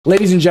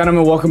Ladies and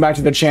gentlemen, welcome back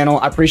to the channel.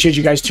 I appreciate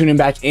you guys tuning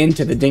back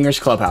into the Dingers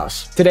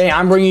Clubhouse. Today,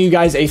 I'm bringing you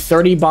guys a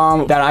 30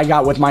 bomb that I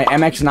got with my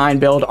MX9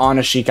 build on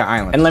Ashika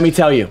Island. And let me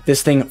tell you,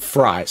 this thing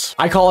fries.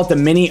 I call it the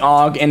Mini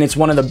AUG, and it's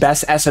one of the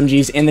best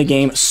SMGs in the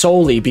game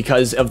solely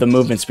because of the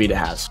movement speed it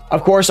has.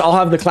 Of course, I'll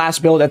have the class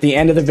build at the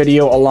end of the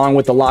video along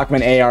with the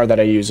Lockman AR that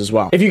I use as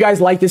well. If you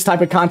guys like this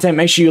type of content,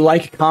 make sure you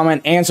like,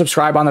 comment, and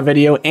subscribe on the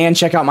video, and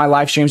check out my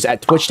live streams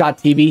at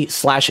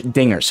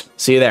twitch.tv/dingers.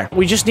 See you there.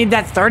 We just need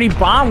that 30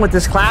 bomb with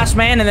this class,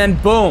 man, and then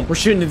boom, we're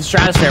shooting to the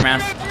stratosphere, man.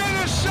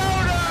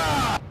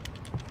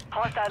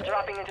 Hostiles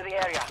dropping into the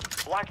area.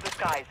 Watch the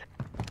skies.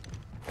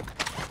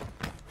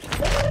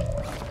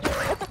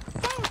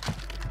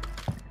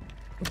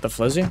 With the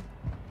flizzy?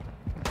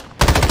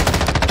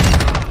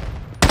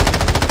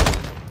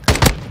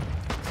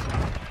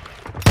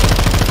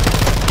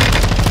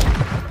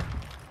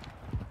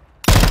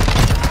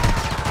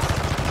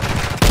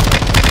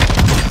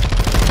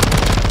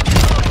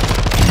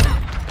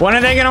 When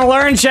are they gonna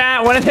learn,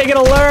 chat? When are they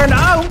gonna learn?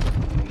 Oh!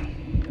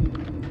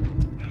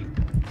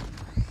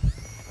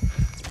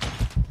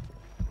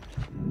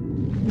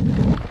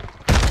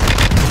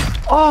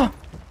 Oh!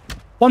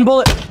 One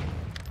bullet.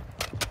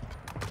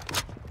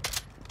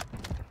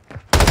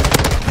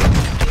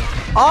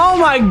 Oh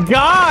my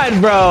god,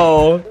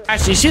 bro!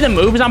 Actually, you see the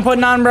moves I'm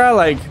putting on, bro?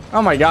 Like,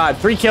 oh my god.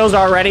 3 kills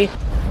already.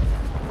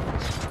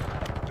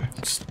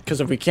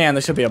 Because if we can,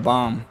 this should be a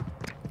bomb.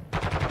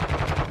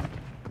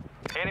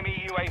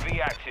 Enemy UAV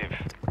active.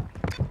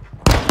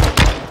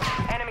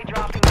 Enemy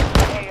dropping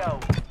into AO.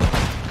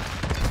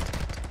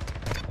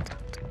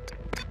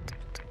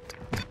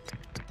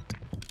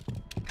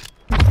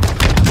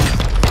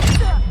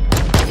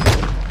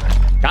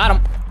 Got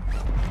him.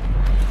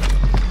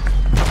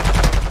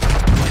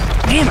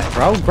 Damn it,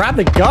 bro. Grab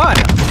the gun.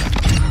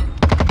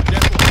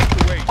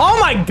 Oh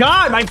my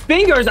god, my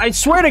fingers, I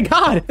swear to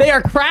god, they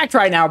are cracked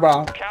right now,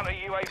 bro. Counter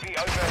UAV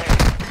overhead.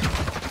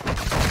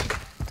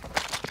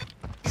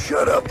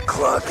 Shut up,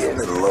 clock in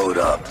and load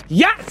up.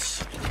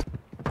 Yes!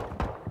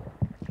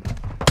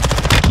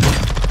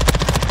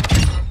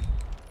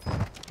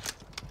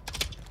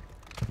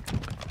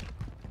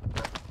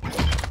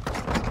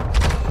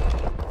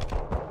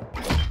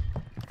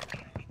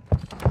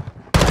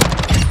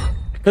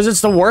 Because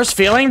it's the worst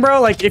feeling, bro.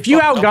 Like, if you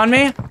outgun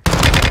me...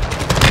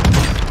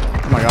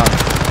 Oh my god.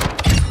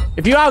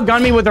 If you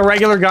outgun me with a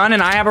regular gun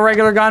and I have a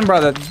regular gun,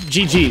 brother,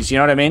 GG's, you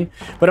know what I mean?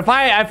 But if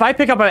I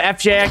pick up a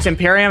FJX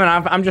Imperium and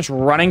I'm just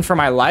running for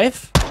my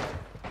life,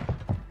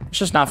 it's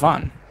just not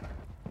fun.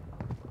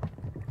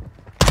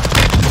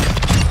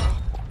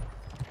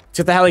 Let's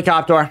get the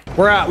helicopter.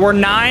 We're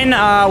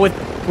 9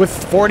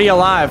 with 40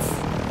 alive.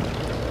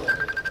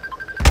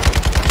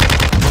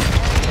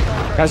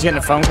 Guys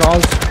getting phone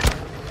calls.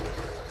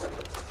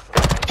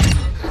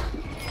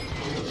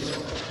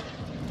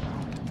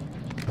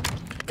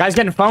 Guys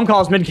getting phone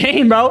calls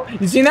mid-game, bro.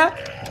 You seen that?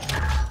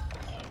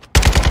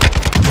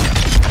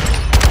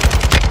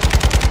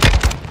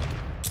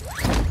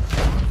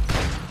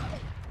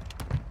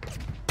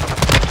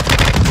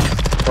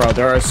 Bro,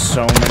 there are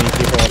so many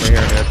people over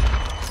here, dude.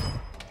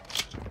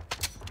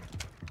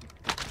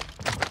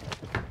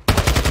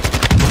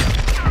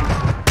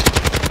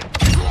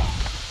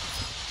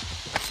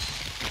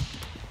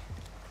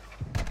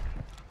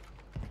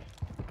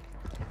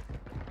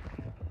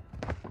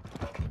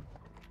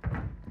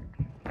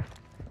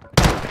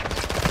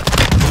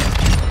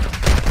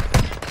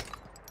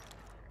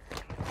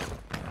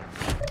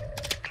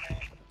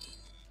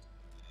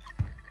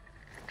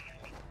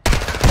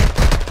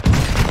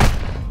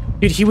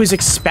 Dude, he was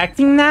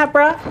expecting that,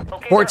 bruh.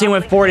 14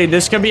 with 40.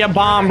 This could be a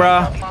bomb,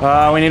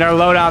 bruh. We need our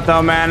loadout,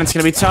 though, man. It's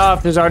gonna be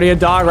tough. There's already a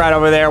dog right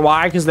over there.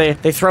 Why? Because they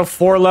throw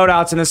 4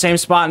 loadouts in the same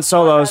spot in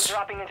solos.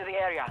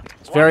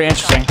 It's very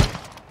interesting.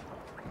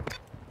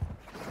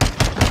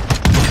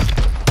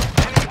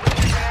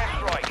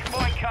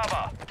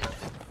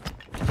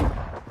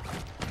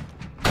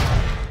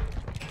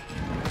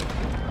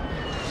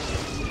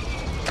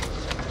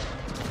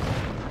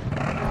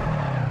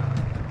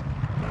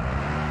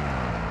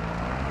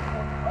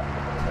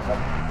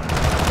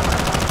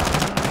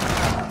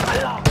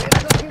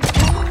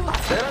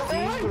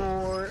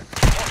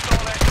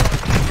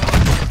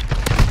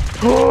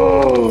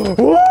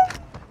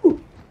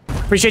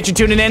 Appreciate you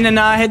tuning in and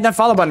hitting that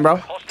follow button,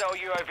 bro.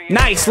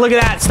 Nice, look at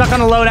that. Stuck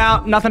on a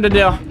loadout, nothing to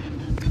do.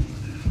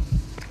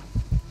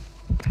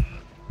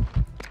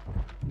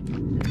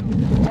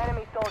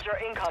 Enemy soldier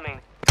incoming.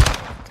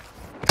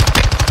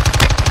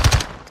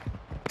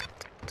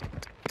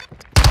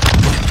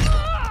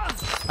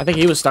 I think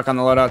he was stuck on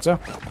the loadout too.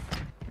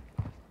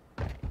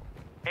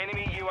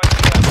 Enemy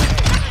UAV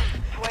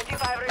overhead.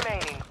 25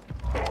 remaining.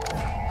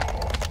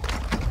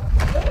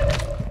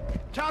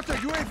 Counter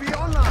UAV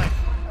online.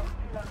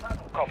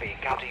 Copy.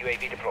 Counter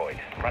UAV deployed.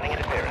 Running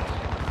interference.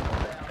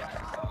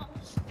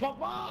 God,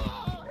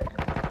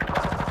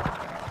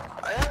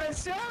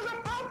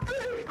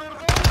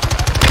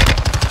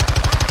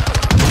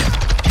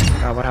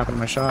 what happened to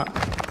my shot?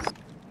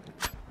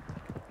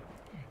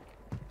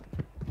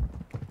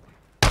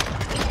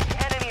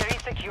 Enemy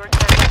resecure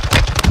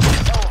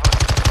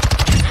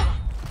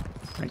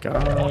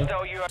God.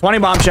 20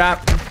 bomb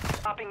chat.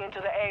 Hopping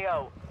into the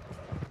AO.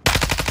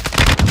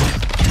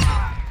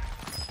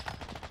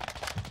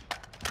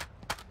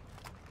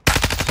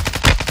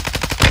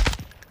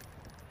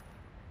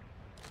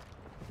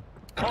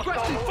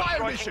 Requesting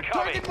fire mission.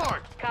 Target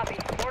marked. Copy.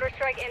 Mortar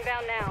strike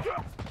inbound now.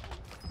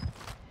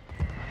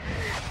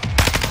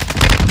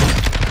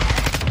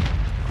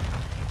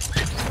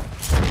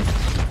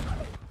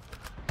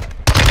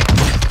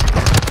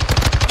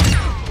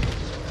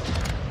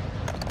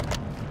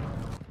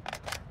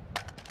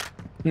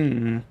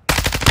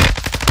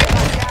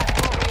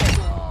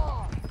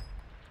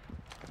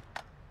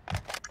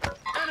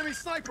 Enemy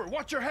sniper,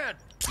 watch your head.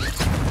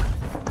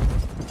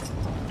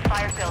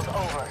 Fire sales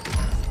over.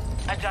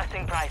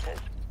 Adjusting prices.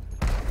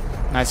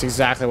 That's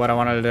exactly what I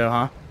wanted to do,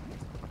 huh?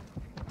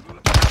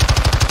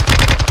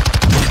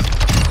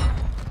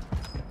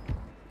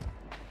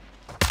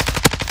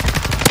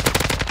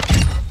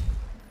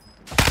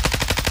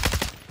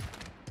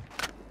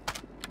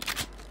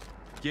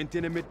 Get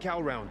in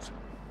mid-cow rounds.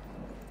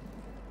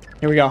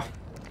 Here we go.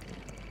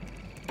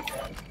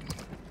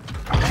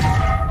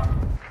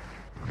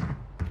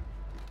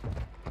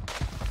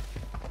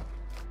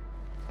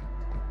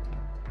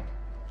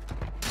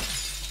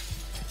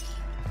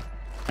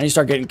 I need to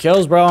start getting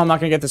kills, bro. I'm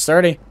not gonna get this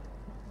 30.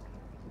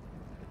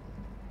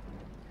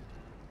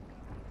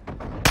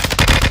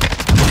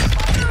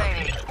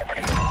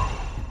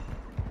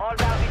 All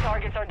bounty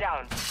targets are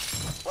down.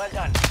 Well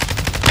done.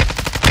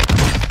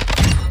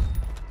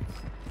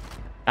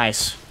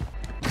 Nice.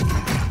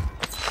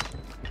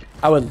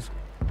 I would.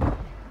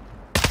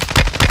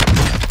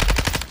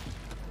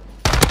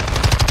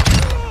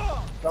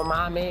 No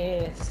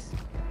mames.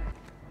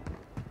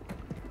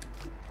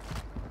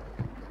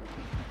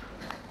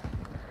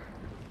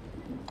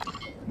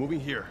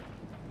 Moving here.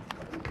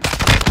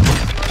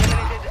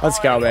 Let's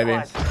go, baby.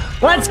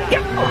 Let's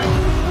go!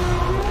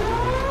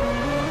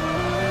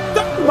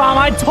 Bomb,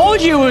 I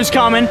told you it was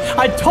coming.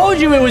 I told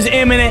you it was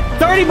imminent.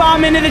 30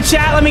 bomb into the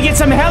chat. Let me get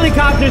some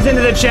helicopters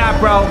into the chat,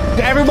 bro.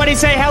 Everybody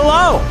say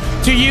hello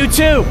to you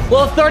too.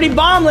 Well, 30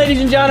 bomb,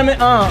 ladies and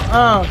gentlemen.